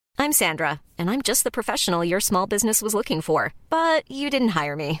I'm Sandra, and I'm just the professional your small business was looking for. But you didn't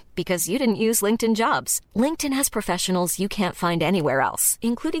hire me because you didn't use LinkedIn Jobs. LinkedIn has professionals you can't find anywhere else,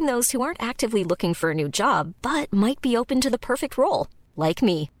 including those who aren't actively looking for a new job, but might be open to the perfect role, like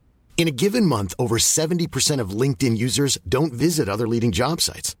me. In a given month, over 70% of LinkedIn users don't visit other leading job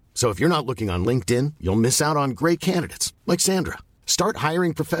sites. So if you're not looking on LinkedIn, you'll miss out on great candidates like Sandra. Start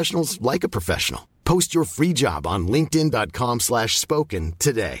hiring professionals like a professional. Post your free job on linkedin.com/spoken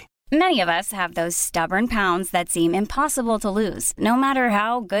today. Many of us have those stubborn pounds that seem impossible to lose, no matter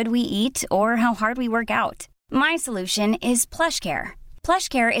how good we eat or how hard we work out. My solution is PlushCare.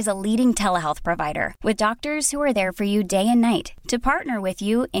 PlushCare is a leading telehealth provider with doctors who are there for you day and night to partner with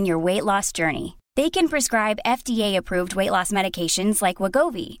you in your weight loss journey. They can prescribe FDA-approved weight loss medications like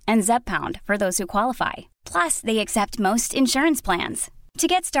Wegovy and Zepbound for those who qualify. Plus, they accept most insurance plans. To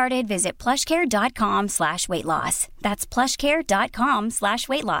get started, visit plushcare.com/weightloss. That's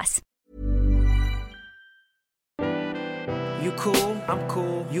plushcare.com/weightloss. You cool, I'm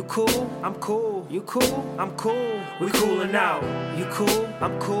cool. You cool, I'm cool. You cool, I'm cool. We coolin' out. You cool,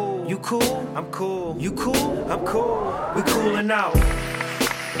 I'm cool. You cool, I'm cool. You cool, I'm cool. We coolin' out.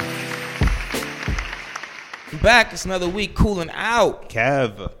 Back, it's another week cooling out.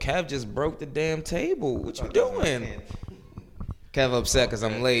 Kev just broke the damn table. What you doing? Kev upset because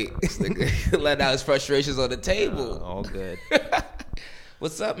I'm late. Letting out his frustrations on the table. All good.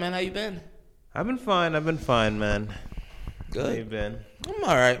 What's up, man? How you been? I've been fine, man. Good. How you been? I'm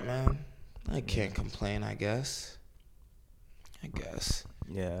all right, man. I can't complain, I guess.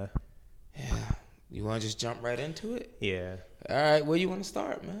 Yeah. You want to just jump right into it? Yeah. All right. Where you want to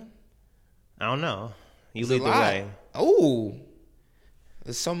start, man? I don't know. You There's lead the way. Oh,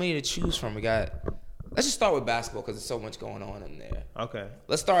 there's so many to choose from. Let's just start with basketball because there's so much going on in there. Okay.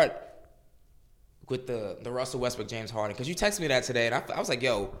 Let's start with the Russell Westbrook, James Harden, because you texted me that today, and I was like,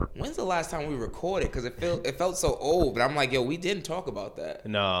 yo, when's the last time we recorded? Because it felt so old, but I'm like, yo, we didn't talk about that.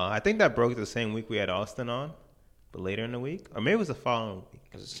 No, I think that broke the same week we had Austin on, but later in the week, or maybe it was the following week.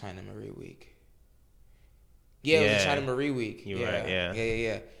 It was China Marie week. Yeah, it was China Marie week. You're right.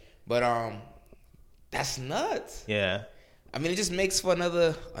 Yeah. But that's nuts. Yeah. I mean, it just makes for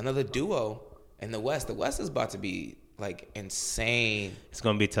another duo in the West. The West is about to be like insane. It's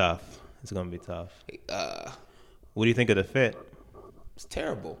gonna be tough. What do you think of the fit? It's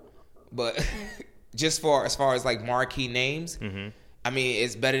terrible, but just as far as like marquee names, I mean,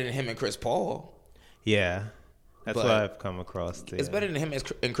 it's better than him and Chris Paul. Yeah, that's what I've come across too. It's better than him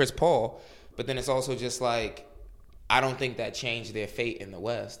and Chris Paul, but then it's also just like I don't think that changed their fate in the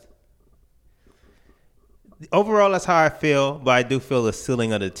West. Overall, that's how I feel, but I do feel the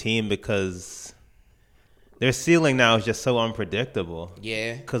ceiling of the team because their ceiling now is just so unpredictable.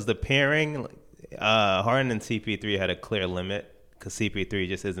 Yeah. Because the pairing, Harden and CP3 had a clear limit because CP3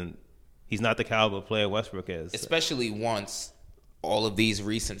 just isn't – he's not the caliber player Westbrook is. Especially once all of these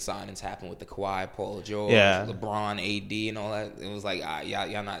recent signings happened with the Kawhi, Paul George, LeBron, AD, and all that. It was like,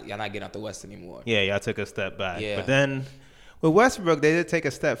 y'all not getting out the West anymore. Yeah, y'all took a step back. Yeah. But then – with Westbrook, they did take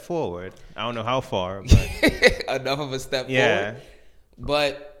a step forward. I don't know how far, but enough of a step forward.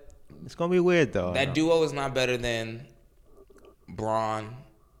 But it's gonna be weird though. That duo is not better than Bron,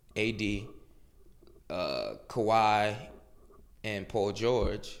 AD, Kawhi, and Paul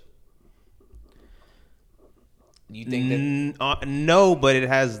George. You think that? No, but it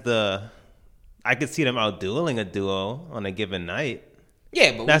has I could see them out-dueling a duo on a given night.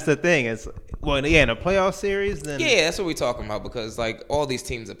 Yeah, but that's the thing. It's in a playoff series. Then that's what we're talking about because like all these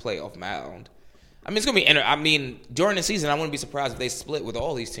teams are playoff bound. I mean, it's gonna be. I mean, during the season, I wouldn't be surprised if they split with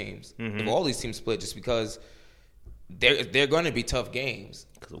all these teams. If all these teams split, just because they're going to be tough games.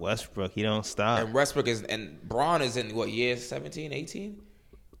 Because Westbrook, he don't stop. And Westbrook and Bron is in what year? 17, 18?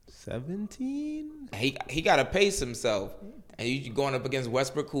 17. He got to pace himself, and you going up against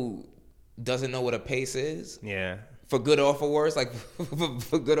Westbrook, who doesn't know what a pace is. Yeah. For good or for worse, like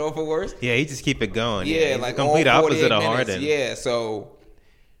for good or for worse. Yeah, he just keep it going. Yeah, he's like the complete opposite of minutes. Harden. Yeah, so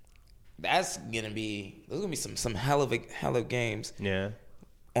those gonna be some hell of games. Yeah.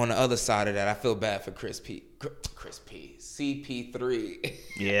 On the other side of that, I feel bad for CP3.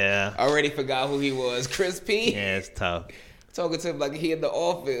 Yeah. I already forgot who he was. Chris P. Yeah, it's tough. Talking to him like he in the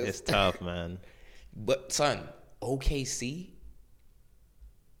office. It's tough, man. But son, OKC.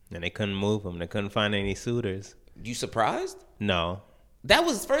 And they couldn't move him. They couldn't find any suitors. You surprised? No. That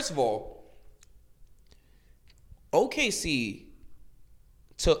was, first of all, OKC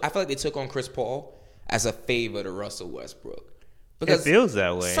I feel like they took on Chris Paul as a favor to Russell Westbrook. Because it feels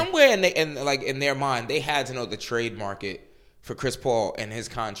that way. Somewhere in their mind, they had to know the trade market for Chris Paul and his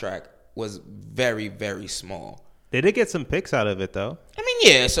contract was very, very small. They did get some picks out of it, though. I mean,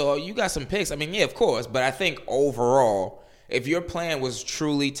 yeah, so you got some picks. I mean, yeah, of course. But I think overall, if your plan was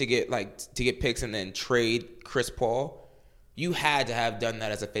truly to get picks and then trade Chris Paul, you had to have done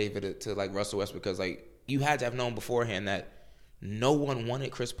that as a favor to like Russell Westbrook, because like you had to have known beforehand that no one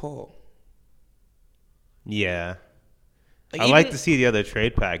wanted Chris Paul. Yeah. Like, I like to see the other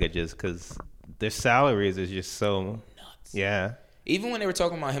trade packages because their salaries is just so nuts. Yeah. Even when they were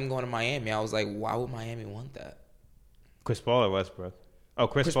talking about him going to Miami, I was like, why would Miami want that? Chris Paul or Westbrook? Oh,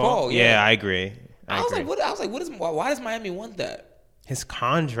 Chris Paul. Paul. Yeah, I agree. I was like, why does Miami want that? His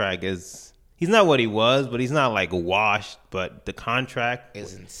contract is. He's not what he was, but he's not like washed. But the contract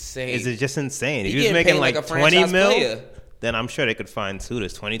is insane. Is just insane. If he he was making like a 20 mil, player. then I'm sure they could find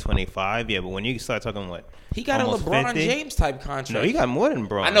suitors 2025. Yeah, but when you start talking what he got a LeBron 50? James type contract. No, he got more than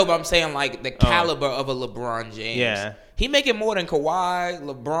Bron. I know, but I'm saying like the caliber of a LeBron James. Yeah, he making more than Kawhi,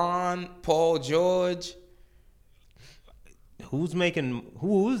 LeBron, Paul George. Who's making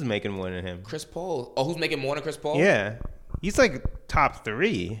more than him? Chris Paul. Oh, who's making more than Chris Paul? Yeah, he's like top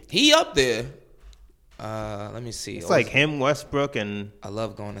 3. He up there. Let me see. It's like him, Westbrook, and I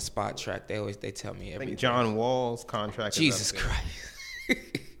love going to Spot Track. They tell me everything. John Wall's contract. Jesus Christ.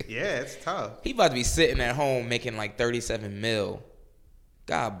 Yeah, it's tough. He about to be sitting at home making like 37 mil.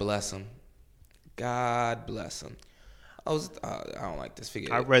 God bless him. God bless him. I don't like this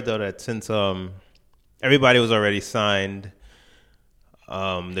figure. I read though that since everybody was already signed,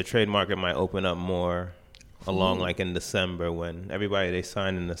 the trade market might open up more along like in December when everybody they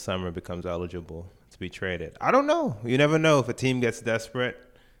signed in the summer becomes eligible to be traded. I don't know. You never know if a team gets desperate.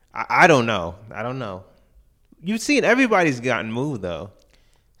 I don't know. You've seen everybody's gotten moved though.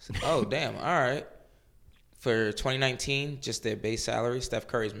 Oh, damn. All right. For 2019, just their base salary, Steph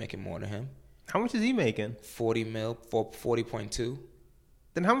Curry's making more than him. How much is he making? 40 mil, 40.2.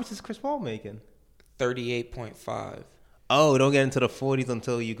 Then how much is Chris Paul making? 38.5. Oh, don't get into the 40s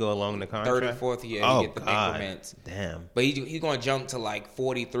until you go along the contract? 34th year, you get the increments. Damn. But he's going to jump to like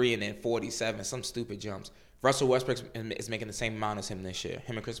 43 and then 47, some stupid jumps. Russell Westbrook is making the same amount as him this year.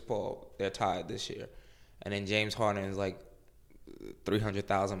 Him and Chris Paul, they're tied this year. And then James Harden is like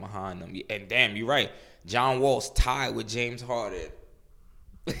 300,000 behind them. And damn, you're right. John Wall's tied with James Harden.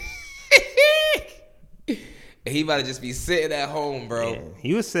 He about to just be sitting at home, bro. Yeah.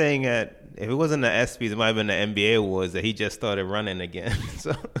 He was saying that if it wasn't the ESPYs, it might have been the NBA awards that he just started running again.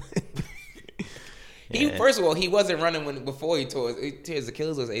 So, yeah. First of all, he wasn't running before he tore his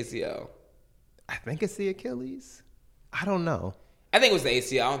Achilles or his ACL. I think it's the Achilles. I don't know. I think it was the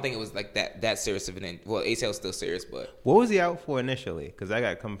ACL. I don't think it was like that serious of an injury. Well, ACL is still serious, but what was he out for initially? Because I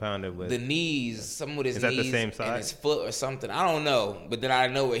got compounded with the knees. Something with his knees. Is that the same side? And his foot or something. I don't know. But then I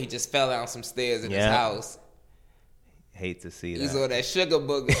know he just fell down some stairs in his house. Hate to see that. He's on that sugar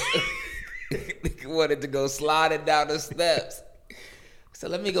booger. He wanted to go sliding down the steps. So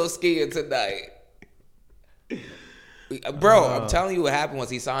let me go skiing tonight. Bro, I'm telling you what happened was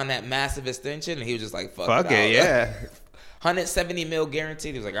he signed that massive extension and he was just like, fuck it, yeah. 170 mil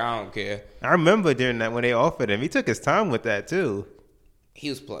guaranteed. He was like, I don't care. I remember during that when they offered him, he took his time with that too. He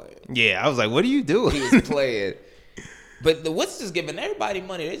was playing. Yeah, I was like, what are you doing? He was playing. But the Wizards is giving everybody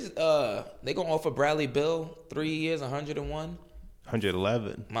money. They gonna offer Bradley Beal 3 years, 101.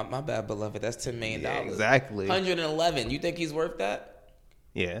 111. My bad, beloved. That's $10 million. Yeah, exactly. 111. You think he's worth that?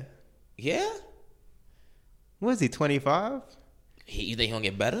 Yeah. Yeah. What is he? 25. You think he'll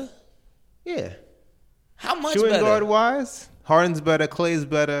get better? Yeah. How much shooting better? Guard wise, Harden's better, Clay's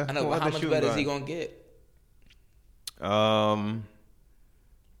better. I know, but how much better is he gonna get? I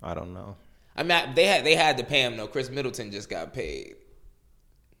don't know. I mean, they had to pay him though. Chris Middleton just got paid.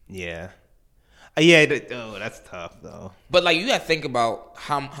 Yeah. Yeah. That's tough though. But like, you got to think about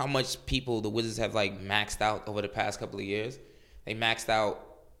how much people the Wizards have like maxed out over the past couple of years. They maxed out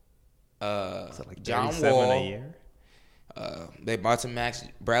like John Wall a year. They bought to max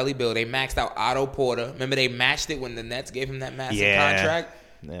Bradley Beal. They maxed out Otto Porter. Remember they matched it when the Nets gave him that massive contract.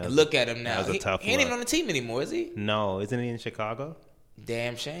 And look at him now. That was a tough he ain't even on the team anymore, is he? No, isn't he in Chicago?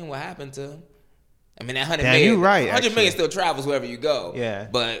 Damn shame. What happened to him? I mean, that $100 Damn, million. you're right. $100 million still travels wherever you go. Yeah.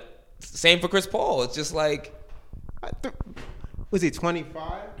 But same for Chris Paul. It's just like, was he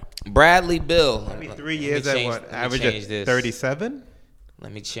 25? Bradley Beal. I mean, 3 years at what? Average at 37.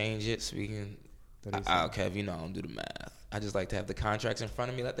 Let me change it so we can. Kev, you know I don't do the math. I just like to have the contracts in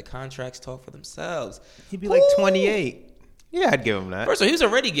front of me. Let the contracts talk for themselves. He'd be like 28. Yeah, I'd give him that. First of all, he was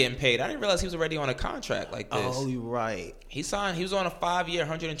already getting paid. I didn't realize he was already on a contract like this. Oh, you're right. He was on a 5-year,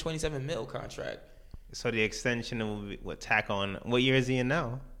 $127 million contract. So the extension will tack on. What year is he in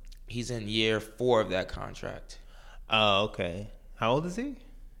now? He's in year 4 of that contract. Oh, okay. How old is he?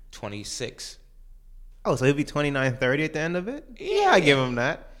 26. Oh, so he'll be 29-30 at the end of it? Yeah, I give him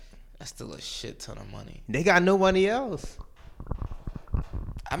that. That's still a shit ton of money. They got nobody else.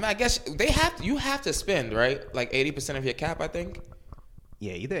 I mean, I guess you have to spend, right? Like 80% of your cap, I think.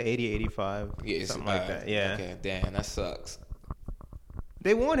 Yeah, either 80, 85, something like that. Yeah. Okay, damn, that sucks.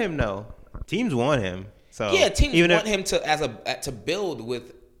 They want him though. Teams want him. So yeah, teams want him to build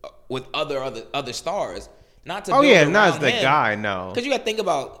with other stars, not to. Oh build yeah, not as around the him. guy. No, because you got to think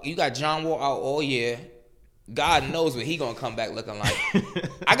about you got John Wall out all year. God knows what he gonna come back looking like.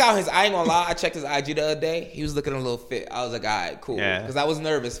 I ain't gonna lie. I checked his IG the other day. He was looking a little fit. I was like, all right, cool. Because I was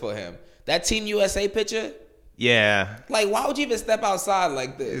nervous for him. That Team USA picture. Yeah. Like, why would you even step outside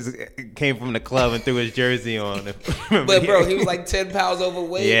like this? It came from the club and threw his jersey on. But bro, he was like 10 pounds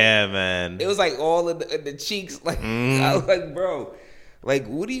overweight. Yeah, man. It was like all in the cheeks. Like I was like, bro, like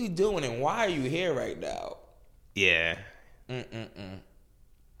what are you doing and why are you here right now? Yeah. But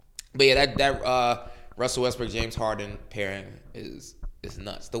yeah, that Russell Westbrook, James Harden pairing is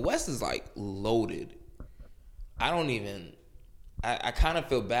nuts. The West is like loaded. I kind of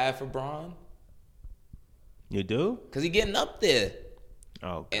feel bad for Bron. You do? Because he's getting up there.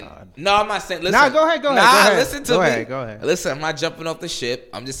 Oh, God. No, I'm not saying. Listen, nah, go ahead. Listen to me. Go ahead. Listen, I'm not jumping off the ship.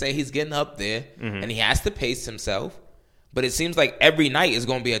 I'm just saying he's getting up there, and he has to pace himself. But it seems like every night is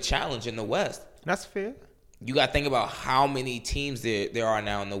going to be a challenge in the West. That's fair. You got to think about how many teams there are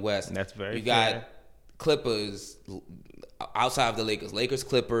now in the West. That's very fair. You got Clippers outside of the Lakers. Lakers,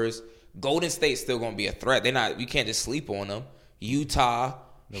 Clippers. Golden State's still going to be a threat. You can't just sleep on them. Utah,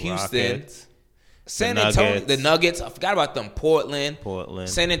 Houston. Rockets. San Antonio, the Nuggets. I forgot about them. Portland.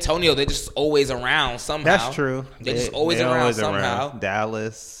 San Antonio. They're just always around somehow. That's true. They're just always around somehow.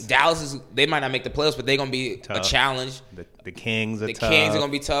 Dallas They might not make the playoffs, but they're gonna be tough. A challenge. The Kings are tough. The Kings are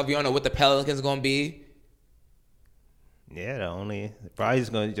gonna be tough. You don't know what the Pelicans are gonna be. Yeah,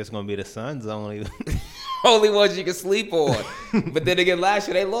 probably just gonna be the Suns only. Only ones you can sleep on. But then again, last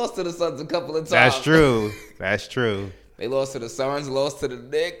year they lost to the Suns a couple of times. That's true. They lost to the Suns, lost to the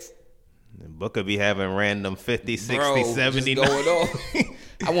Knicks. Booker be having random 50, 60, Bro, 70. Just going on.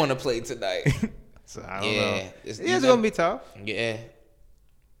 I want to play tonight. So I don't know. It's going to be tough. Yeah.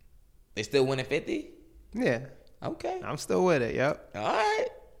 They still winning 50? Yeah. Okay. I'm still with it. Yep. All right.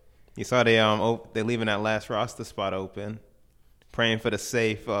 You saw they're leaving that last roster spot open. Praying for the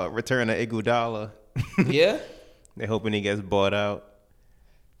safe return of Iguodala. Yeah? They're hoping he gets bought out.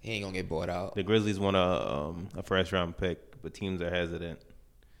 He ain't going to get bought out. The Grizzlies want a first-round pick, but teams are hesitant.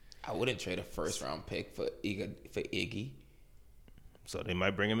 I wouldn't trade a first-round pick for Iggy. So they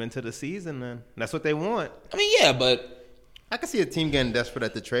might bring him into the season then. That's what they want. I mean, yeah, but I can see a team getting desperate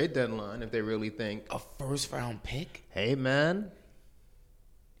at the trade deadline if they really think. A first-round pick? Hey, man.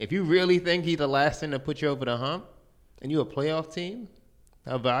 If you really think he's the last thing to put you over the hump and you're a playoff team,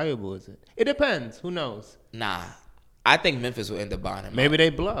 how valuable is it? It depends. Who knows? Nah. I think Memphis will end up buying him Maybe out. they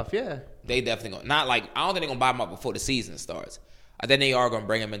bluff, yeah. They definitely going to. Not like, I don't think they're going to buy him out before the season starts. I think they are going to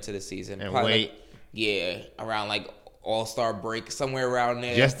bring him into the season. And probably wait. Around like All-Star break, somewhere around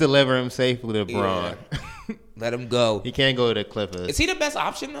there. Just deliver him safely to Bron. Yeah. Let him go. He can't go to the Clippers. Is he the best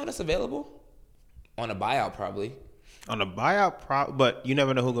option, though, that's available? On a buyout, probably. On a buyout, but you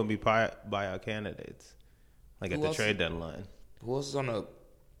never know who's going to be buyout candidates. Like at the trade deadline. Who else is in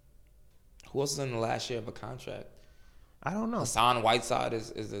the last year of a contract? I don't know. Hassan Whiteside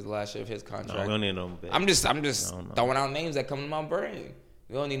is the last year of his contract. No, we don't need no bigs. I'm just throwing out names that come to my brain.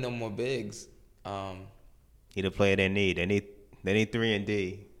 We don't need no more bigs. He the player they need. They need 3 and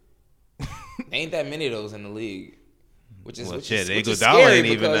D. Ain't that many of those in the league. Which is Iguodala ain't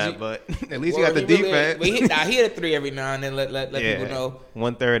even that, but at least you got the defense. He hit a 3 every now and then. Let people know.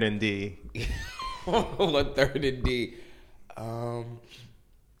 1/3 in D. 1/3 in D.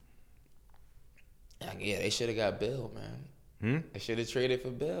 Yeah, they should have got Bill, man. They should have traded for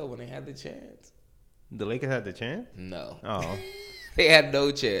Bill when they had the chance. The Lakers had the chance? No. Oh. They had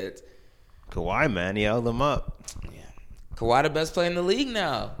no chance. Kawhi, man, he held them up. Yeah. Kawhi the best player in the league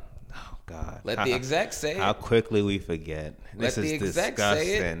now. Oh, God. Let the execs say it. How quickly we forget. This is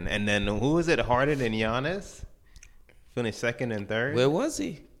disgusting. And then who was it, Harden and Giannis? Finished second and third? Where was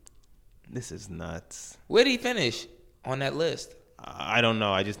he? This is nuts. Where did he finish on that list? I don't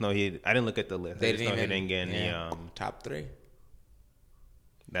know. I just know I didn't look at the list. He didn't get any top 3.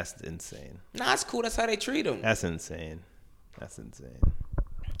 That's insane. Nah, it's cool. That's how they treat him. That's insane.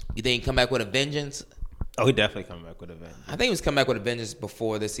 You think he come back with a vengeance? Oh, he definitely come back with a vengeance. I think he was coming back with a vengeance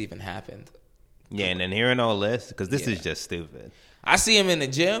before this even happened. Yeah, and then hearing all this, because this is just stupid. I see him in the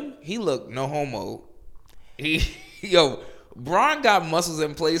gym. He look no homo. Bron got muscles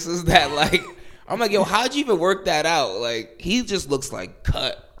in places that like, I'm like, how'd you even work that out? Like, he just looks like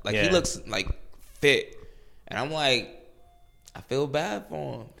cut. Like, he looks like fit. And I'm like, I feel bad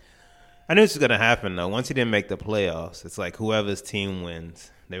for him. I knew this was going to happen, though. Once he didn't make the playoffs, it's like whoever's team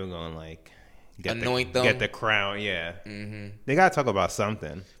wins, they were going to, like, anoint them. Get the crown, yeah. Mm-hmm. They got to talk about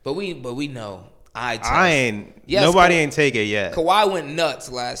something. But we know. Nobody ain't take it yet. Kawhi went nuts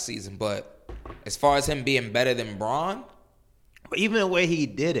last season, but as far as him being better than Bron. But even the way he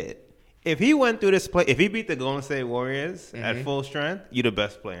did it, if he went through this play, if he beat the Golden State Warriors at full strength, you're the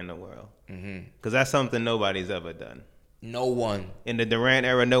best player in the world. Because that's something nobody's ever done. No one. In the Durant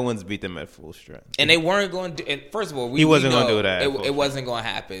era, no one's beat them at full strength. And they weren't going to. And first of all, he wasn't going to do that. It wasn't going to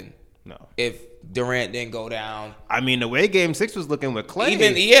happen. No. If Durant didn't go down. I mean, the way Game 6 was looking with Klay.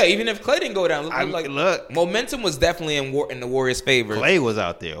 Even if Klay didn't go down. Look. Momentum was definitely in the Warriors' favor. Klay was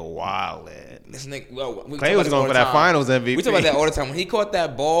out there wilding. This nigga, Klay was going for that finals MVP. We talk about that all the time. When he caught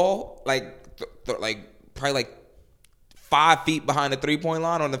that ball, probably like 5 feet behind the 3-point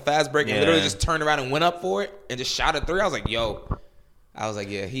line on the fast break and literally just turned around and went up for it and just shot a 3. I was like,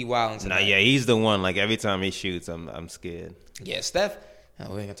 yeah, he wilding tonight. Yeah, he's the one. Like, every time he shoots, I'm scared. Yeah, Steph.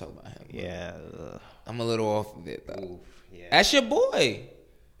 No, we ain't gonna talk about him. Yeah. I'm a little off of it, though. Yeah. That's your boy.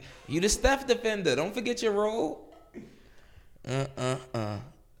 You the Steph defender. Don't forget your role. And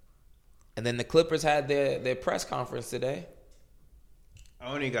then the Clippers had their press conference today.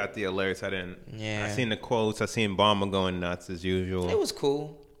 I only got the alerts. I didn't. Yeah. I seen the quotes. I seen Bamba going nuts as usual. It was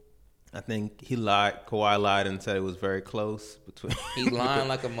cool. I think he lied. Kawhi lied and said it was very close between. He lying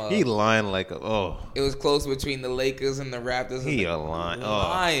like a mug. He lying like a It was close between the Lakers and the Raptors. He lying.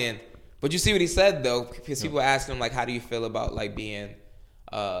 Lying. But you see what he said though, because people were asking him like, how do you feel about like being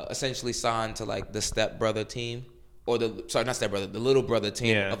essentially signed to like the stepbrother team or not stepbrother, the little brother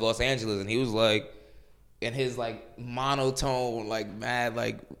team of Los Angeles, and he was like, in his like monotone, like mad,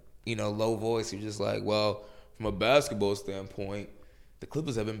 like low voice, he was just like, well, from a basketball standpoint, the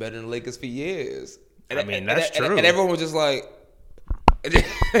Clippers have been better than the Lakers for years. And that's true. And everyone was just like,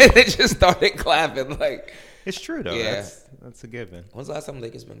 they just started clapping. Like, it's true though. Yeah. That's a given. When's the last time the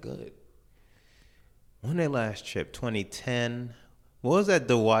Lakers been good? When they last chip, 2010. What was that?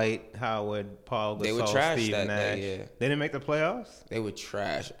 Dwight Howard, Paul Gasol, they were trash Steve that Nash. day, yeah. They didn't make the playoffs? They were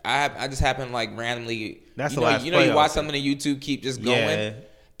trash. I just happened like randomly. That's the last you watch something on YouTube, keep just going. Yeah.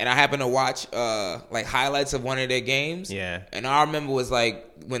 And I happened to watch like highlights of one of their games. Yeah. And all I remember was like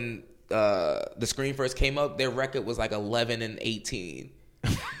when the screen first came up, their record was like 11-18.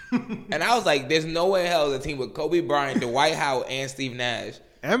 And I was like, there's no way in hell the team with Kobe Bryant, Dwight Howard, and Steve Nash.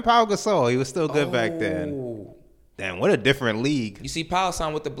 And Paul Gasol. He was still good back then. Damn, what a different league. You see Powell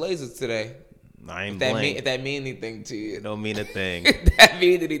signed with the Blazers today. I ain't if that mean anything to you. It don't mean a thing. If that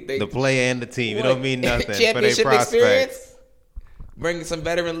mean anything. The player and the team. It don't mean nothing. Championship for their prospects. Experience. Bringing some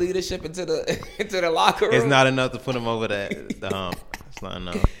veteran leadership into the locker room. It's not enough to put them over the hump. It's not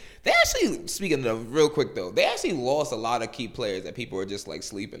enough. They actually, speaking of real quick though, they actually lost a lot of key players that people are just like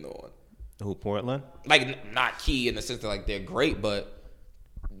sleeping on. Who, Portland? Like not key in the sense that like they're great, but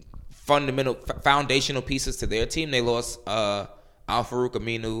foundational pieces to their team. They lost Al-Farouq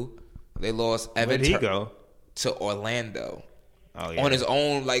Aminu. They lost Evan. Where'd he go? To Orlando. Oh yeah. On his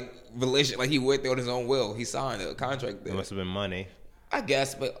own like volition, like he went there on his own will. He signed a contract there. It must have been money. I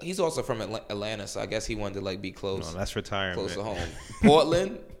guess, but he's also from Atlanta, so I guess he wanted to like be close. No, that's retirement. Close to home.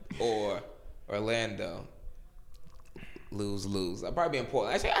 Portland or Orlando. Lose. I'd probably be in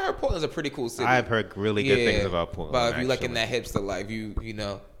Portland. Actually, I heard Portland's a pretty cool city. I've heard really good things about Portland. But if you like in that hipster life, you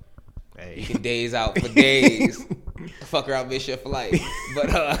hey. You can days out for days. Fuck around, miss your flight.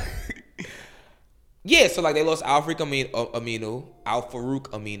 But yeah, so like they lost Al-Farouq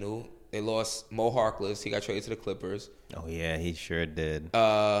Aminu. They lost Mo Harkless. He got traded to the Clippers. Oh yeah, he sure did.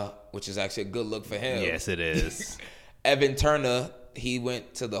 Which is actually a good look for him. Yes, it is. Evan Turner, he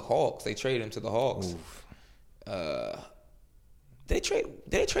went to the Hawks. They traded him to the Hawks. Oof. Did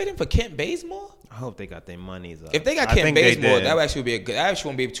they trade him for Kent Bazemore? I hope they got their monies up. If they got Kent Bazemore, that would actually be that actually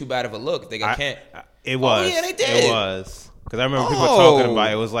won't be too bad of a look if they got Kent. It was. Oh yeah, they did. It was. Because I remember people talking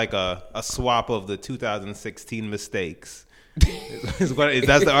about it was like a swap of the 2016 mistakes. That's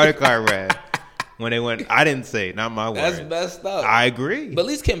the article I read. When they went, I didn't say it, not my word. That's messed up. I agree. But at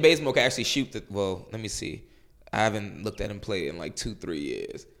least Kent Bazemore can actually shoot the. Well, let me see. I haven't looked at him play in like 2-3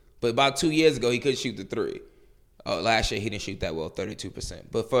 years. But about 2 years ago, he could shoot the three. Last year, he didn't shoot that well, 32%.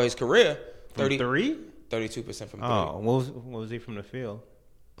 But for his career, 32% from three. Oh, what was he from the field?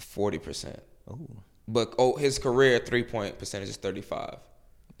 40%. Oh. But his career 3-point percentage is 35.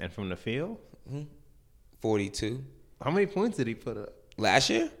 And from the field? 42. How many points did he put up? Last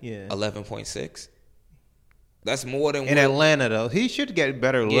year? Yeah. 11.6. That's more than in Atlanta though. He should get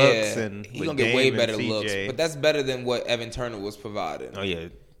better looks and he's gonna get way better looks. But that's better than what Evan Turner was providing. Oh yeah.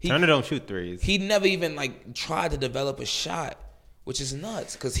 Turner don't shoot threes. He never even like tried to develop a shot, which is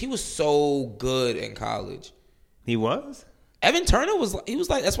nuts because he was so good in college. He was? Evan Turner was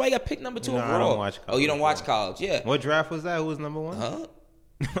like that's why he got picked number 2 overall. I don't watch college. Oh, you don't watch college? Yeah. What draft was that? Who was number 1? Huh?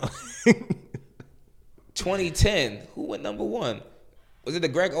 2010. Who went number 1? Was it the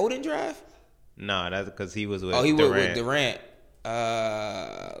Greg Oden draft? Nah, that's because he was with Durant. Durant. Was with Durant.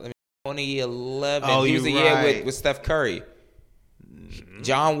 2011. Oh, he was the you're year right. with Steph Curry.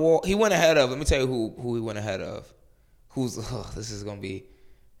 John Wall. He went ahead of. Let me tell you who he went ahead of. This is gonna be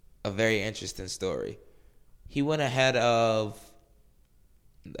a very interesting story. He went ahead of.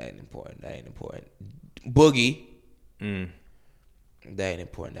 That ain't important. Boogie. That ain't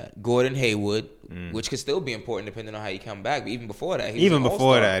important. Gordon Hayward, which could still be important depending on how you come back. But even before that, he was an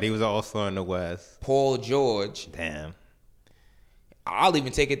all-star. He was an all-star in the West. Paul George. Damn. I'll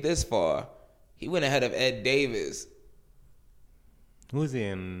even take it this far. He went ahead of Ed Davis. Who's he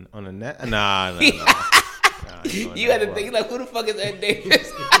on the net? Nah. You had to think like, who the fuck is Ed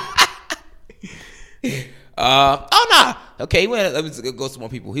Davis? Nah. Okay, let me go some more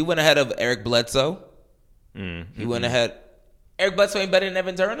people. He went ahead of Eric Bledsoe. He went ahead. Eric Bledsoe ain't better than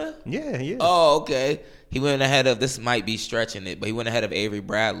Evan Turner? Yeah, he is. Oh, okay. He went ahead of, this might be stretching it, but he went ahead of Avery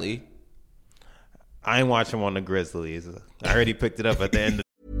Bradley. I ain't watching him on the Grizzlies. I already picked it up at the end.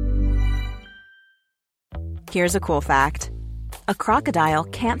 Here's a cool fact. A crocodile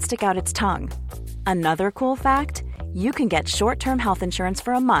can't stick out its tongue. Another cool fact, you can get short-term health insurance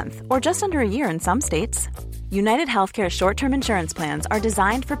for a month or just under a year in some states. United Healthcare short-term insurance plans are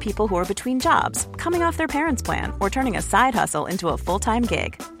designed for people who are between jobs, coming off their parents' plan, or turning a side hustle into a full-time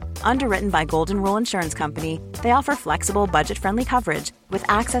gig. Underwritten by Golden Rule Insurance Company, they offer flexible, budget-friendly coverage with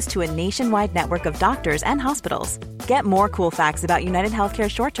access to a nationwide network of doctors and hospitals. Get more cool facts about United Healthcare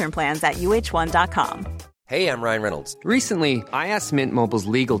short-term plans at uh1.com. Hey, I'm Ryan Reynolds. Recently, I asked Mint Mobile's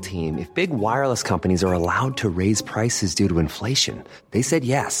legal team if big wireless companies are allowed to raise prices due to inflation. They said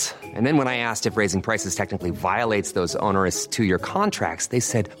yes. And then when I asked if raising prices technically violates those onerous 2-year contracts, they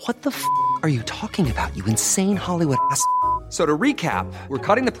said, "What the f*** are you talking about, you insane Hollywood ass?" So to recap, we're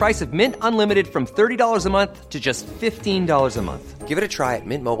cutting the price of Mint Unlimited from $30 a month to just $15 a month. Give it a try at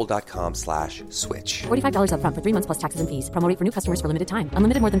mintmobile.com/switch. $45 up front for 3 months plus taxes and fees. Promo rate for new customers for limited time.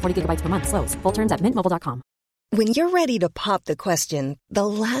 Unlimited more than 40 gigabytes per month. Slows full terms at mintmobile.com. When you're ready to pop the question, the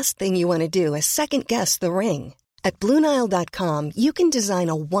last thing you want to do is second-guess the ring. At BlueNile.com, you can design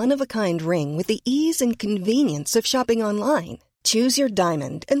a one-of-a-kind ring with the ease and convenience of shopping online. Choose your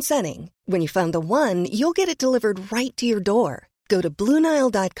diamond and setting. When you find the one, you'll get it delivered right to your door. Go to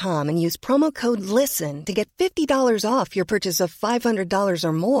BlueNile.com and use promo code LISTEN to get $50 off your purchase of $500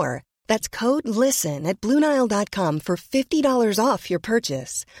 or more. That's code LISTEN at BlueNile.com for $50 off your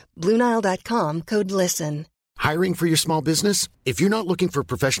purchase. BlueNile.com, code LISTEN. Hiring for your small business? If you're not looking for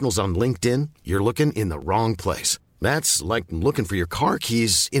professionals on LinkedIn, you're looking in the wrong place. That's like looking for your car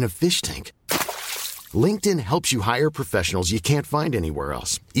keys in a fish tank. LinkedIn helps you hire professionals you can't find anywhere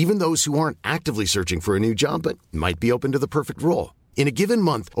else, even those who aren't actively searching for a new job but might be open to the perfect role. In a given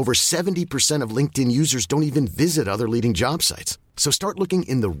month, over 70% of LinkedIn users don't even visit other leading job sites. So start looking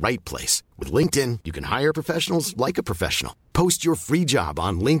in the right place. With LinkedIn, you can hire professionals like a professional. Post your free job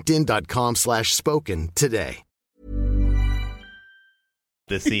on linkedin.com/spoken today.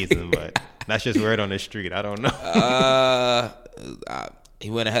 This season, but that's just word on the street. I don't know. He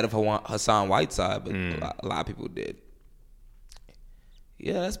went ahead of Hassan Whiteside, but a lot of people did.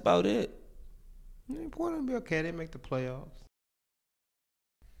 Yeah, that's about it. Portland be okay. They make the playoffs.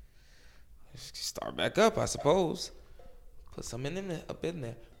 Start back up, I suppose. Put some up in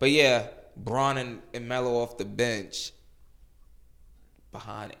there. But yeah, Bron and Melo off the bench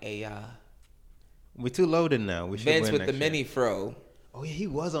behind AI. We're too loaded now. We should Vince win with the next mini year. fro. Oh yeah, he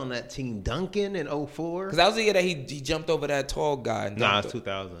was on that team. Duncan in 2004. Because that was the year that he jumped over that tall guy. Nah, it's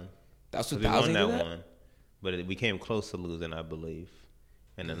 2000. That was 'Cause 2000. We won that one, but we came close to losing, I believe.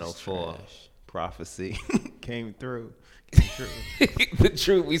 And then 2004 prophecy came through. The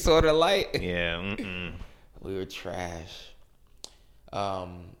truth. We saw the light. Yeah. We were trash.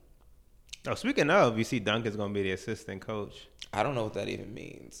 Speaking of, you see Duncan's going to be the assistant coach. I don't know what that even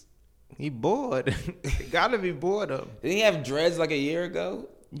means. He bored. Gotta be bored of. Didn't he have dreads like a year ago?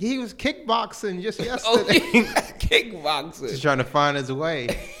 He was kickboxing just yesterday. Kickboxing. Just trying to find his way.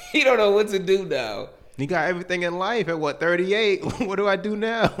 He don't know what to do now. He got everything in life at 38? What do I do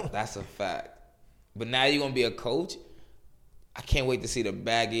now? That's a fact. But now you're going to be a coach? I can't wait to see the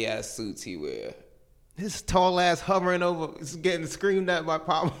baggy ass suits he wear. His tall ass hovering over, getting screamed at by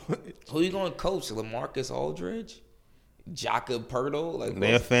Popovich. Who you going to coach? LaMarcus Aldridge? Jakob Poeltl? Like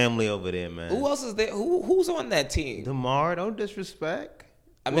their family over there, man. Who else is there? Who's on that team? DeMar, don't disrespect.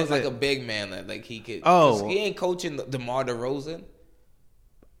 I mean, like a big man that like he could. Oh, he ain't coaching DeMar DeRozan.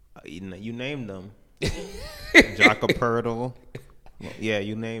 You named them. Jaka Pirtle. Yeah,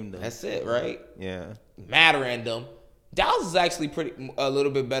 you named them. That's it, right? Yeah. Mad random. Dallas is actually a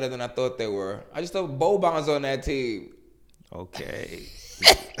little bit better than I thought they were. I just thought Boban's on that team. Okay.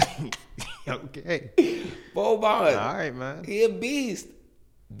 Okay. Boban. All right, man. He a beast.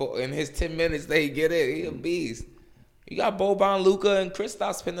 In his 10 minutes that he get in, he a beast. You got Boban, Luka, and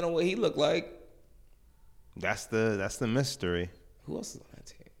Kristaps depending on what he look like. That's the mystery. Who else is on that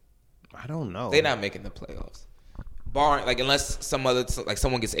team? I don't know. They're not making the playoffs. Barring like unless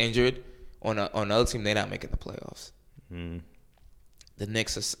someone gets injured on another team, they're not making the playoffs. The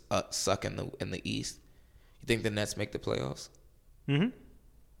Knicks are suck in the East. You think the Nets make the playoffs? Mm-hmm.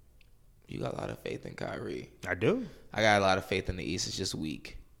 You got a lot of faith in Kyrie. I do. I got a lot of faith in the East. It's just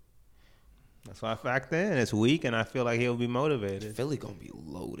weak. That's why I factor in. It's weak, and I feel like he'll be motivated. Philly gonna be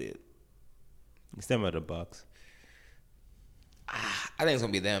loaded. It's them or the Bucks. I think it's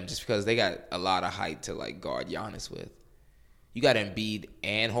gonna be them just because they got a lot of height to like guard Giannis with. You got Embiid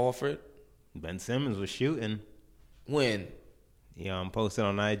and Horford. Ben Simmons was shooting. When? Yeah, I'm posted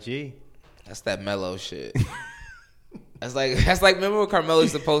on IG. That's that Melo shit. That's like remember when Carmelo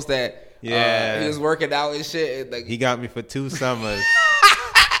used to post that? Yeah, he was working out and shit. And like, he got me for 2 summers.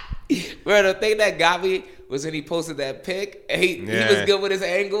 Bro, the thing that got me was when he posted that pic. And he was good with his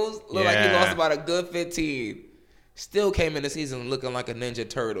angles. Looked like he lost about a good 15. Still came in the season looking like a Ninja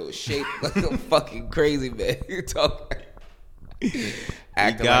Turtle, shaped like a fucking crazy man. You talking? He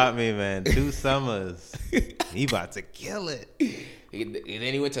got me, man. 2 summers. He about to kill it. And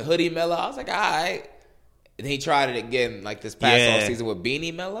then he went to Hoodie Melo. I was like, all right. And he tried it again, like this past offseason with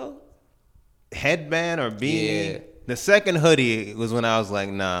Beanie Melo. Headband or beanie? Yeah. The second hoodie was when I was like,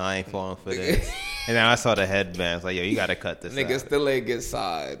 nah, I ain't falling for this. And then I saw the headband. I was like, yo, you got to cut this Nigga out. still ain't get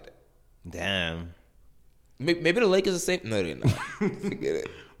signed. Damn. Maybe the Lakers are safe. No, they're not. Forget it.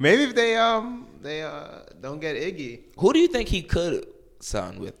 Maybe if they don't get Iggy. Who do you think he could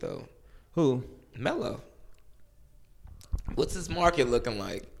sign with, though? Who? Melo. What's his market looking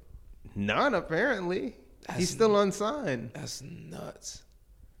like? None, apparently. He's still unsigned. That's nuts.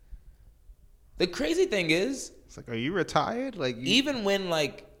 The crazy thing is, it's like, are you retired? Like, even when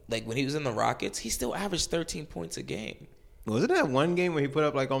like when he was in the Rockets, he still averaged 13 points a game. Wasn't that one game where he put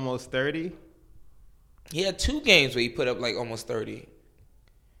up like almost 30? He had 2 games where he put up like almost 30.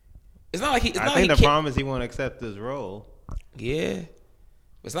 It's not like he. I think the problem is he won't accept his role. Yeah,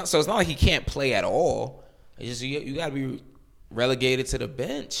 it's not. So it's not like he can't play at all. It's just you got to be relegated to the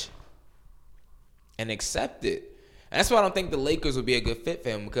bench and accept it. And that's why I don't think the Lakers would be a good fit for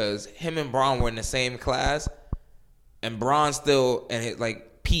him, because him and Bron were in the same class, and Bron's still in his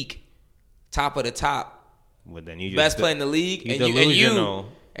like peak, top of the top, well, then you best player in the league,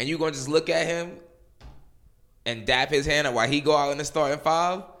 and you gonna just look at him and dap his hand while he go out in the starting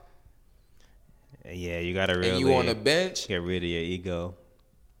 5. Yeah, you gotta really. And you on the bench, get rid of your ego.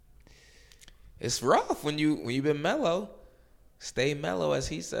 It's rough when you've been mellow. Stay mellow, as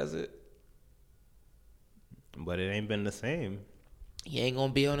he says it. But it ain't been the same. He ain't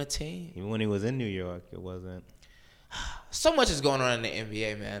gonna be on a team. Even when he was in New York, it wasn't. So much is going on in the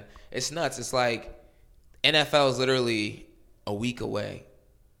NBA, man. It's nuts. It's like NFL is literally a week away,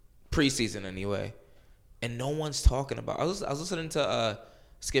 preseason anyway, and no one's talking about. I was listening to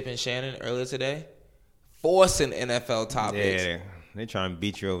Skip and Shannon earlier today, forcing NFL topics. Yeah, they trying to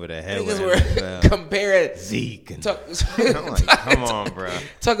beat you over the head. Niggas were comparing Zeke. I'm like, come on, bro.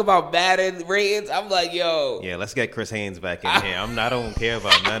 Talk about Madden ratings. I'm like, yo. Yeah, let's get Chris Haynes back in here. I don't care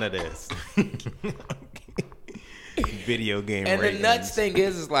about none of this. Video game and ratings. The nuts thing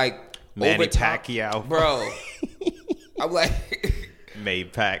is like Manny Pacquiao, bro. I'm like.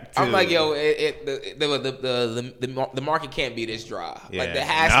 Maypac too. I'm like, yo, the market can't be this dry. Yeah. Like, there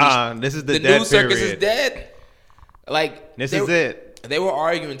has to be. This is the dead news circus is dead. Like, this is it. They were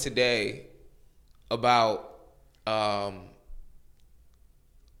arguing today about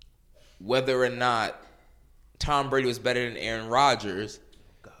whether or not Tom Brady was better than Aaron Rodgers.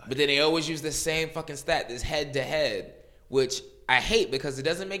 But then they always use the same fucking stat, this head-to-head, which I hate because it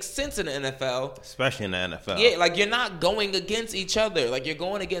doesn't make sense in the NFL. Especially in the NFL. Yeah, like, you're not going against each other. Like, you're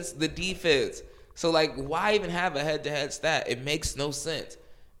going against the defense. So, like, why even have a head-to-head stat? It makes no sense.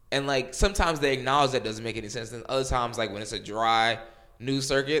 And, like, sometimes they acknowledge that doesn't make any sense. And other times, like, when it's a dry news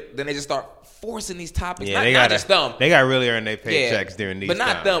circuit, then they just start forcing these topics. Yeah, not just them. They got to really earn their paychecks during these But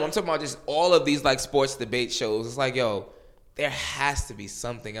not times. them. I'm talking about just all of these, like, sports debate shows. It's like, yo, there has to be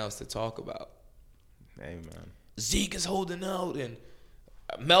something else to talk about. Hey, man. Zeke is holding out, and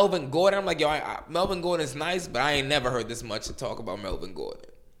Melvin Gordon. I'm like, yo, Melvin Gordon is nice, but I ain't never heard this much to talk about Melvin Gordon.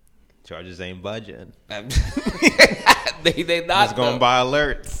 Chargers ain't budging. they not. Just going by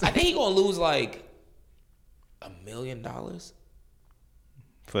alerts. I think he gonna lose like $1 million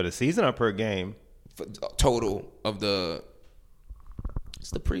for the season or per game. For total of the. It's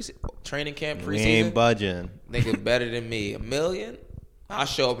the training camp preseason. We ain't budging. Nigga better than me. $1 million. I'll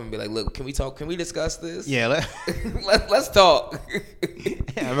show up and be like, look, can we talk? Can we discuss this? Yeah, let's talk.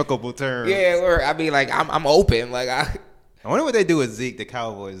 Amicable terms. Yeah, I mean, like, I'm open. Like, I wonder what they do with Zeke, the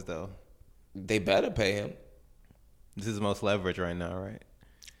Cowboys, though. They better pay him. This is the most leverage right now, right?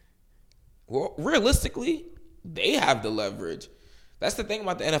 Well, realistically, they have the leverage. That's the thing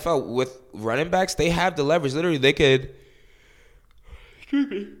about the NFL with running backs. They have the leverage. Literally, they could.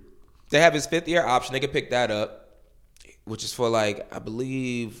 They have his 5th-year option. They could pick that up, which is for like, I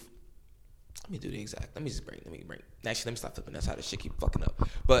believe. Let me do the exact. Let me bring. Actually, let me stop flipping. That's how this shit keep fucking up.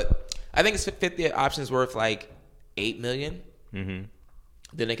 But I think his 5th-year option is worth like $8 million. Mm-hmm.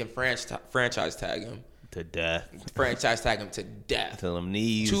 Then they can franchise tag him to death. Franchise tag him to death. To them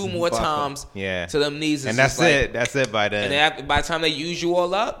knees. 2 more times. Yeah. To them knees. And that's it. Like, that's it by then. And by the time they use you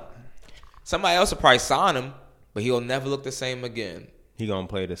all up, somebody else will probably sign him, but he'll never look the same again. He gonna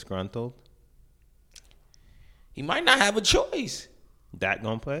play disgruntled? He might not have a choice. Dak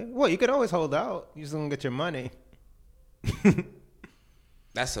gonna play? Well, you could always hold out. You just gonna get your money.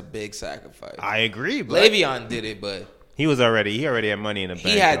 That's a big sacrifice. I agree. But Le'Veon did it, but he already had money in the bank.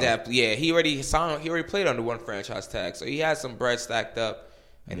 He had that. Yeah, he already signed. He already played under one franchise tag, so he had some bread stacked up,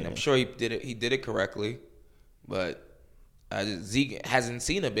 and I'm sure he did it. He did it correctly, but Zeke hasn't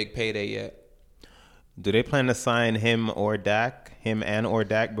seen a big payday yet. Do they plan to sign him or Dak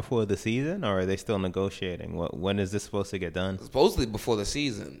before the season, or are they still negotiating? When is this supposed to get done? Supposedly before the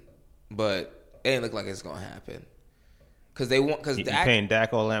season, but it ain't look like it's gonna happen. Because Dak paying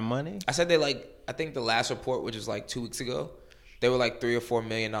Dak all that money. I said I think the last report, which was like 2 weeks ago, they were like $3 or $4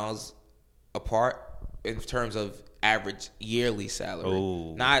 million apart in terms of average yearly salary.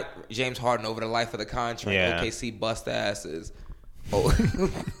 Ooh. Not James Harden over the life of the contract. Yeah. OKC bust asses. Oh,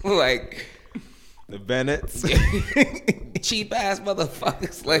 like the Bennetts, cheap ass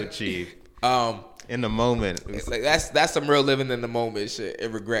motherfuckers. Like so cheap. In the moment, like that's some real living in the moment shit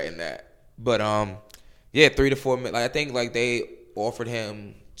and regretting that. But yeah, 3 to 4 million. Like, I think like they offered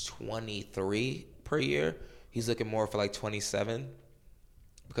him 23 per year. He's looking more for like 27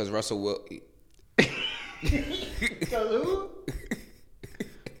 because Russell will.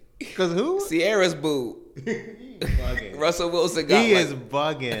 Because who? Sierra's boo. Russell Wilson got. He is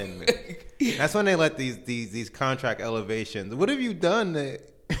bugging. That's when they let these contract elevations. What have you done?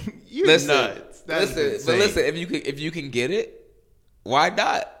 You're nuts. Listen. If you can get it, why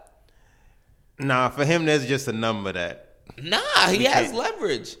not? Nah, for him, there's just a number that. Nah, he has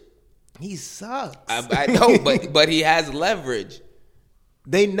leverage. He sucks. I know, but he has leverage.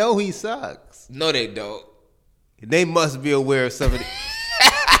 They know he sucks. No, they don't. They must be aware of somebody.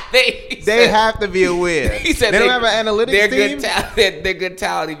 They have to be aware. He said they don't have an analytics team. They're good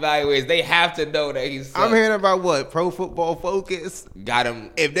talent evaluators. They have to know that he's. I'm hearing about what Pro Football Focus got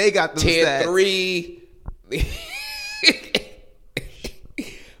him. If they got the tier stats. 3.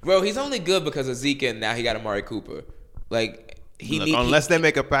 Bro, he's only good because of Zeke, and now he got Amari Cooper. Like unless they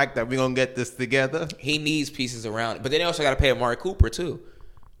make a pact that we're gonna get this together, he needs pieces around. But then they also got to pay Amari Cooper too.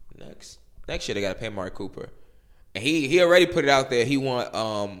 Next year they got to pay Amari Cooper, and he already put it out there. He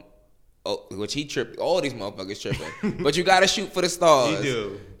want which he tripped. All these motherfuckers tripping. But you got to shoot for the stars. You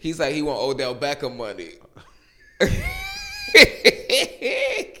do. He's like he want Odell Beckham money.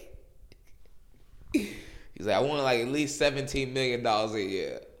 He's like I want like at least $17 million a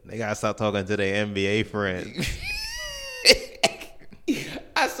year. They gotta stop talking to their NBA friends.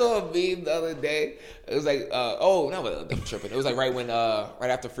 I saw a meme the other day. It was like, I'm tripping. It was like right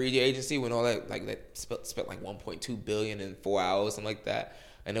after free agency when all that like that spent like $1.2 billion in 4 hours, something like that.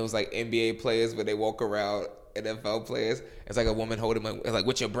 And it was like NBA players where they walk around, NFL players. It's like a woman holding like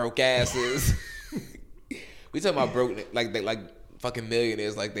what your broke ass is. We talking about broke like they like fucking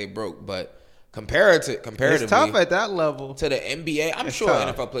millionaires like they broke, but. Comparatively, it's tough at that level to the NBA. I'm sure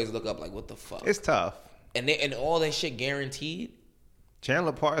NFL players look up like, what the fuck? It's tough, and all that shit guaranteed.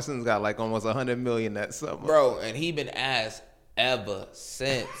 Chandler Parsons got like almost $100 million that summer, bro, and he been ass ever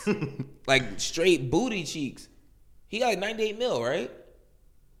since. Like straight booty cheeks. He got like $98 million, right?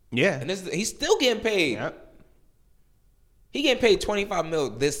 Yeah, and he's still getting paid. Yep. He getting paid $25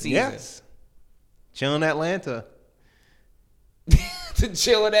 million this season. Yes, chill in Atlanta. To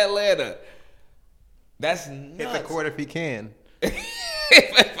chill in Atlanta. That's nuts. Hit the court if he can.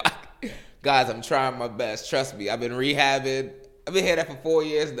 Guys, I'm trying my best. Trust me. I've been rehabbing. I've been hearing that for 4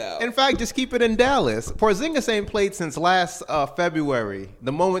 years now. In fact, just keep it in Dallas. Porzingis ain't played since last February.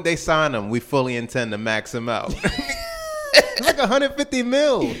 The moment they sign him, we fully intend to max him out. It's like $150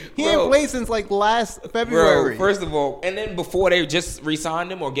 million. He ain't played since like last February. Bro, first of all, and then before they just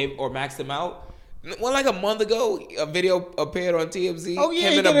re-signed him or maxed him out, well, like a month ago, a video appeared on TMZ. Oh yeah,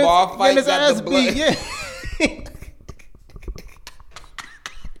 him in a bar fight, his got ass the blood. beat. Yeah.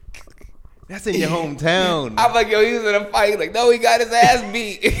 That's in your hometown. I'm like, yo, he was in a fight. He's like, no, he got his ass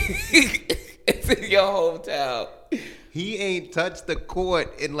beat. It's in your hometown. He ain't touched the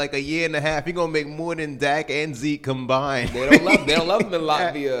court in like a year and a half. He gonna make more than Dak and Zeke combined. They don't love him in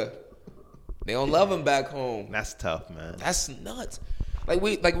Latvia. They don't love him back home. That's tough, man. That's nuts. We're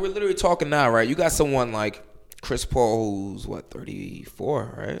literally talking now, right? You got someone like Chris Paul, who's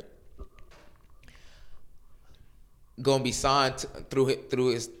 34, right? Gonna be signed through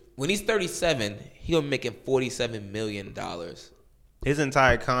his. When he's 37, he'll be making $47 million. His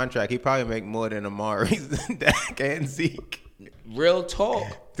entire contract, he probably make more than Amari, Dak, and Zeke. Real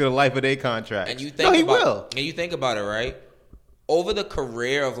talk. To the life of their contract. And you think he will. And you think about it, right? Over the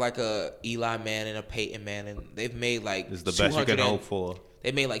career of like a Eli Manning, a Peyton Manning, they've made like It's the best you can hope for.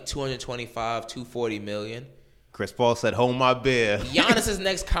 They made like $225, $240 million. Chris Paul said, "Hold my beer." Giannis's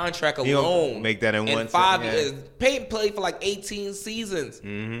next contract alone, He'll make that in 5 years. Peyton played for like 18 seasons.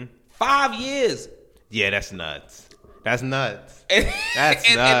 Mm-hmm. 5 years. Yeah, that's nuts. That's nuts.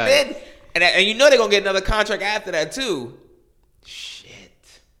 That's nuts. And you know they're gonna get another contract after that too.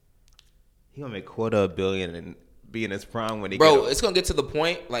 Shit. He gonna make $250 million and be in his prime when he. Bro, it's gonna get to the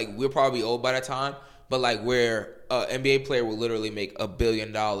point like we're probably old by that time, but like where an NBA player will literally make $1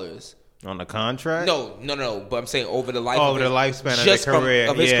 billion. On the contract? No. But I'm saying over the life. Over the lifespan of his career.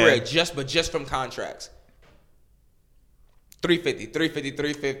 Of his career, just from contracts.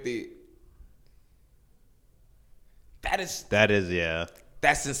 350. That is yeah.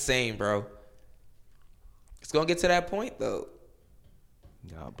 That's insane, bro. It's gonna get to that point though.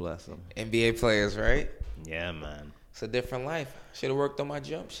 God bless him. NBA players, right? Yeah, man. It's a different life. Should have worked on my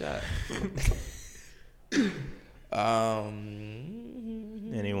jump shot.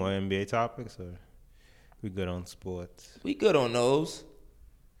 Any more NBA topics, or we good on sports? We good on those.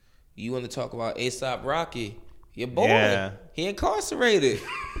 You want to talk about A$AP Rocky? Your boy. Yeah. He incarcerated.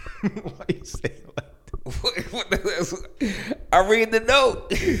 Why you say it like that? I read the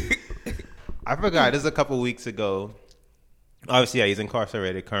note. I forgot. This is a couple weeks ago. Obviously, yeah, he's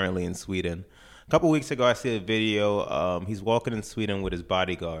incarcerated currently in Sweden. A couple weeks ago, I see a video. He's walking in Sweden with his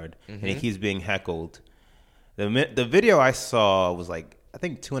bodyguard, and he keeps being heckled. The video I saw was like, I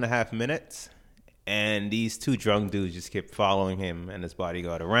think 2.5 minutes, and these two drunk dudes just kept following him and his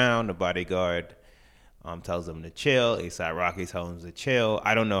bodyguard around. The bodyguard tells him to chill. A$AP Rocky tells him to chill.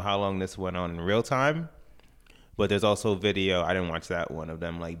 I don't know how long this went on in real time, but there's also video, I didn't watch that one, of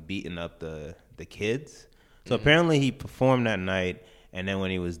them like beating up the kids. So apparently he performed that night, and then when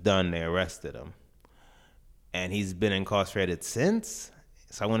he was done, they arrested him. And he's been incarcerated since,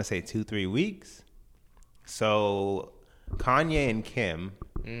 so I want to say 2-3 weeks. So Kanye and Kim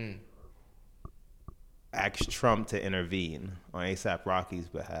asked Trump to intervene on A$AP Rocky's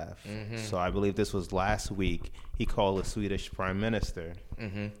behalf. So I believe this was last week. He called the Swedish prime minister.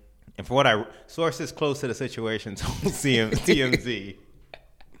 And from what sources close to the situation told TMZ,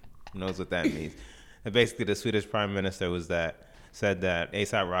 knows what that means. And basically the Swedish prime minister said that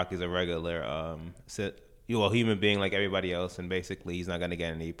A$AP Rocky's a regular human being like everybody else, and basically he's not going to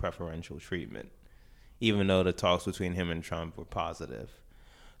get any preferential treatment, even though the talks between him and Trump were positive.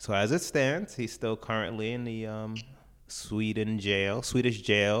 So as it stands, he's still currently in the Swedish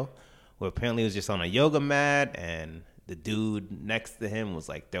jail, where apparently he was just on a yoga mat, and the dude next to him was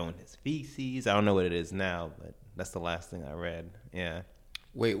like throwing his feces. I don't know what it is now, but that's the last thing I read. Yeah.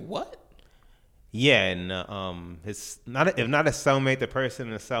 Wait, what? Yeah, and if not his cellmate, the person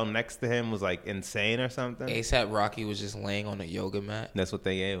in the cell next to him was like insane or something. A$AP Rocky was just laying on a yoga mat. That's what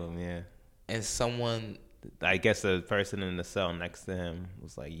they gave him, yeah. And someone, I guess the person in the cell next to him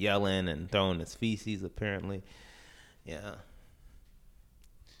was like yelling and throwing his feces, apparently. Yeah.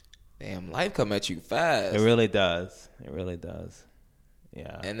 Damn, life come at you fast. It really does.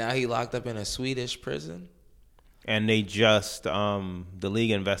 Yeah. And now he locked up in a Swedish prison? And they just, the league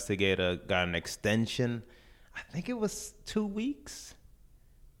investigator got an extension. I think it was 2 weeks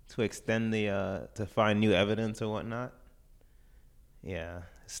to extend to find new evidence or whatnot. Yeah,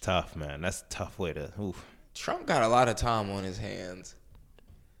 it's tough, man. That's a tough way to, oof. Trump got a lot of time on his hands.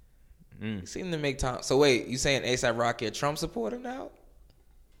 He seemed to make time. So wait, you saying A$AP Rocky a Trump supporter now?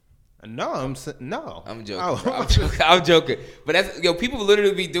 No, no. I'm joking. I'm joking. But that's, people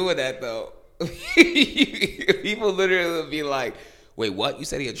literally be doing that though. People literally would be like, wait, what? You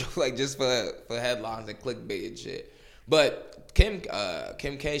said he a joke? Like, just for headlines and clickbait and shit. But Kim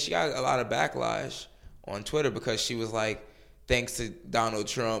K, she got a lot of backlash on Twitter because she was like, thanks to Donald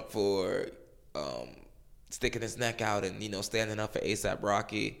Trump for sticking his neck out and, standing up for A$AP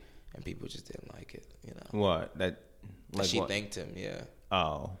Rocky. And people just didn't like it, What? She what? thanked him, yeah.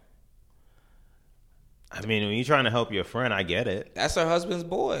 Oh. I mean, when you're trying to help your friend, I get it. That's her husband's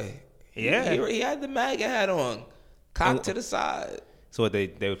boy. Yeah. He had the MAGA hat on. Cocked to the side. So what,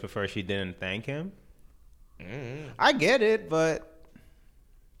 they would prefer she didn't thank him? Mm-hmm. I get it, but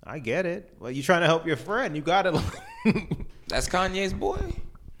I get it. Well, you're trying to help your friend. You got it. That's Kanye's boy?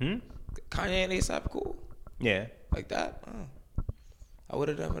 Hmm? Kanye and A$AP cool? Yeah. Like that? Oh. I would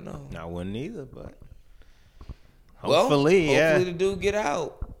have never known. I wouldn't either, but hopefully yeah. the dude get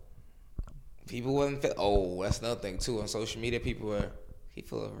out. People wasn't that's another thing too. On social media, people were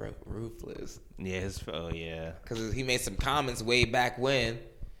ruthless. Yeah, yeah. Because he made some comments way back when.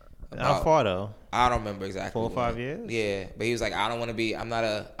 How far though? I don't remember exactly. 4 or 5 years? Yeah, but he was like, I don't want to be an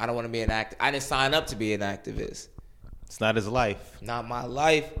activist. I didn't sign up to be an activist. It's not his life. Not my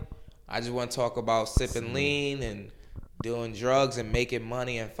life. I just want to talk about sipping lean and doing drugs and making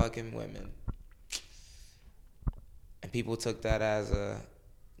money and fucking women. And people took that as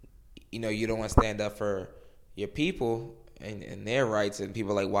you don't want to stand up for your people and their rights. And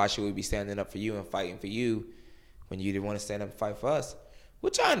people are like, why should we be standing up for you and fighting for you when you didn't want to stand up and fight for us?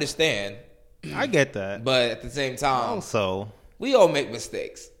 Which I understand. I get that. But at the same time, also, we all make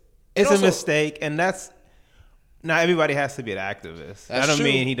mistakes. It's a mistake, and not everybody has to be an activist. That don't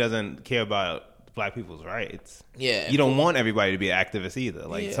mean he doesn't care about Black people's rights. Yeah, you don't want everybody to be an activist either.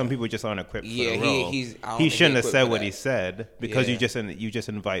 Like some people just aren't equipped for the role. He shouldn't have said what he said because you just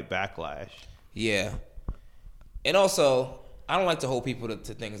invite backlash. Yeah, and also I don't like to hold people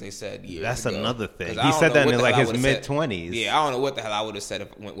to things they said years That's ago. another thing. He said that in like his mid-20s. Yeah, I don't know what the hell I would have said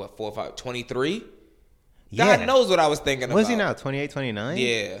if it went 4 or 5, 23? God knows what I was thinking about. What is he now, 28, 29?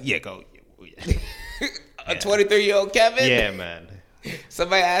 Yeah. Yeah, go. Yeah. A 23-year-old Kevin? Yeah, man.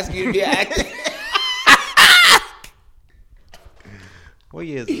 Somebody asked you to be an actor? What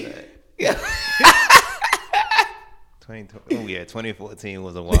year is that? Yeah. 2014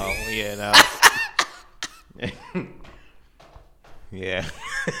 was a while. Yeah, now. Yeah.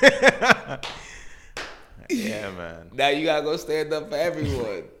 Yeah, man. Now you gotta go stand up for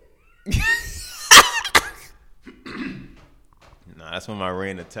everyone. Nah, that's when my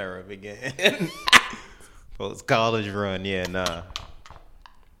reign of terror began. Post college run, yeah, nah.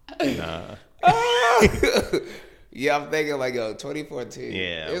 Yeah, I'm thinking like, 2014.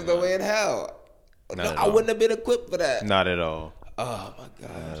 Yeah. There's no way in hell. No, I wouldn't have been equipped for that. Not at all. Oh my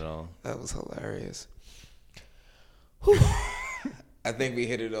God. Not at all. That was hilarious. I think we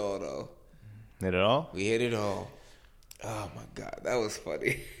hit it all though. Hit it all? We hit it all. Oh my God, that was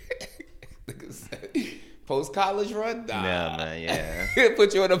funny. Post college run? Nah. Yeah, man, yeah.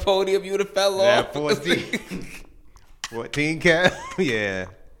 Put you on the podium, you would have fell off. 14 cap? Yeah.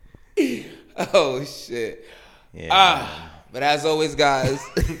 Oh shit. Yeah. But as always, guys,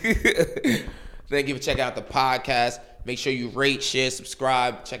 thank you for checking out the podcast. Make sure you rate, share,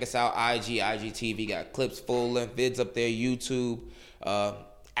 subscribe. Check us out, IGTV. Got clips, full-length vids up there, YouTube,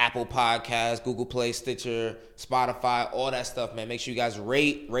 Apple Podcasts, Google Play, Stitcher, Spotify, all that stuff, man. Make sure you guys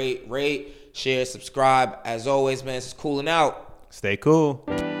rate, share, subscribe. As always, man, this is Cooling Out. Stay cool.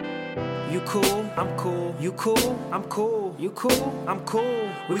 You cool, I'm cool. You cool, I'm cool. You cool, I'm cool.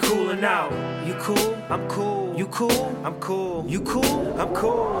 We coolin' out. You cool, I'm cool. You cool, I'm cool. You cool, I'm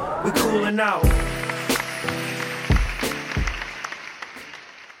cool. We coolin' out.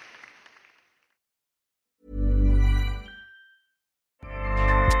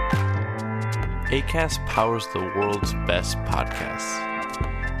 Acast powers the world's best podcasts.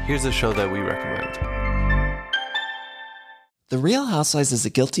 Here's a show that we recommend. The Real Housewives is a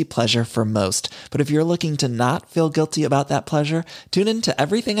guilty pleasure for most, but if you're looking to not feel guilty about that pleasure, tune in to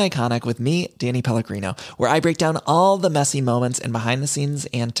Everything Iconic with me, Danny Pellegrino, where I break down all the messy moments and behind-the-scenes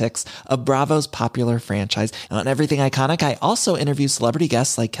antics of Bravo's popular franchise. And on Everything Iconic, I also interview celebrity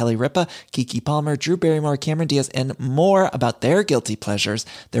guests like Kelly Ripa, Keke Palmer, Drew Barrymore, Cameron Diaz, and more about their guilty pleasures,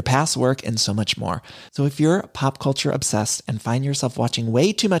 their past work, and so much more. So if you're pop culture obsessed and find yourself watching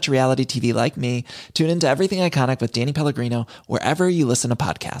way too much reality TV like me, tune into Everything Iconic with Danny Pellegrino, wherever you listen to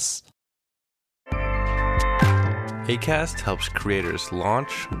podcasts. Acast helps creators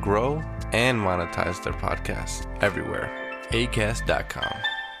launch, grow, and monetize their podcasts everywhere.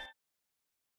 Acast.com.